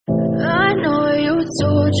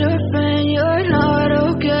told your friend you're not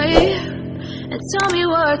okay, and tell me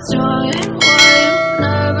what's wrong and why you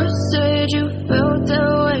never said you felt that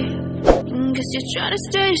way. Guess you're trying to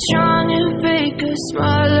stay strong and fake a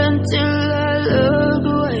smile until I look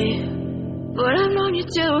away. But I've known you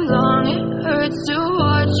too long, it hurts to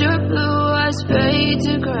watch your blue eyes fade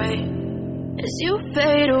to gray as you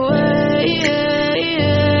fade away,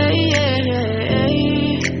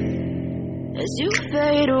 as you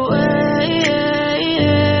fade away.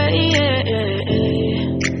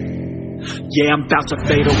 Yeah, I'm about to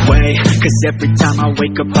fade away, cause every time I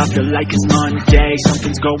wake up I feel like it's Monday.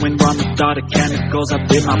 Something's going wrong with all the chemicals up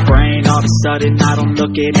in my brain. All of a sudden I don't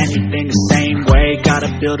look at anything the same way. Got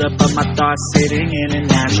a buildup of my thoughts sitting in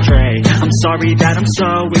an ashtray. I'm sorry that I'm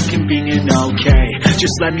so inconvenient, okay.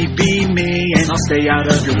 Just let me be me and I'll stay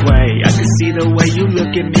out of your way. I can see the way you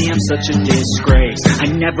look at me, I'm such a disgrace.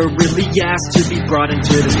 I never really asked to be brought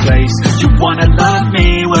into this place. You wanna love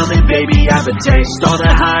me? Well then baby I have a taste. All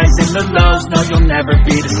the highs and the lows, no, you'll never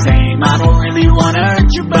be the same. I don't really wanna hurt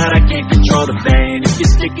you, but I can't control the pain. If you're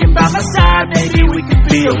sticking by my side, maybe we could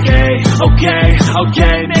be okay.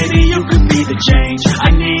 Okay, maybe you could be the change I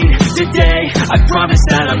need today. I promise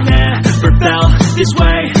that I've never felt this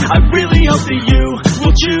way. I really hope that you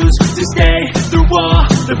will choose to stay through all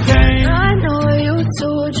the pain. I know you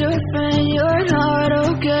told your friend you're not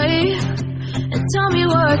okay, and tell me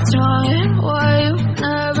what's wrong and why you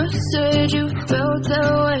never said you felt that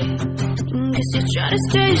way. Guess you're trying to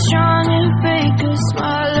stay strong and fake a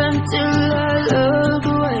smile until I look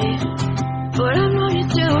away. But I've known you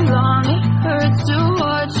too long, it hurts to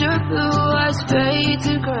watch your blue eyes fade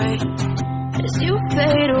to gray as you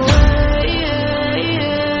fade away,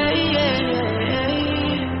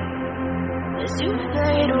 as you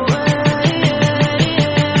fade away,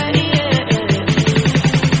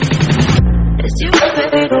 as you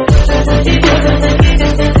fade away.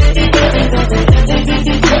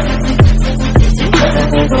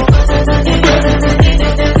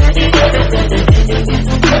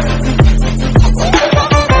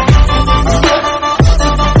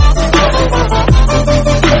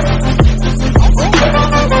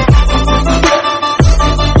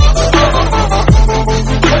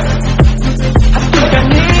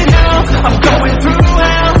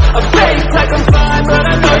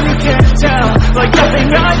 Like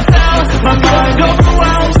nothing I felt, my mind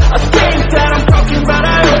overwhelms.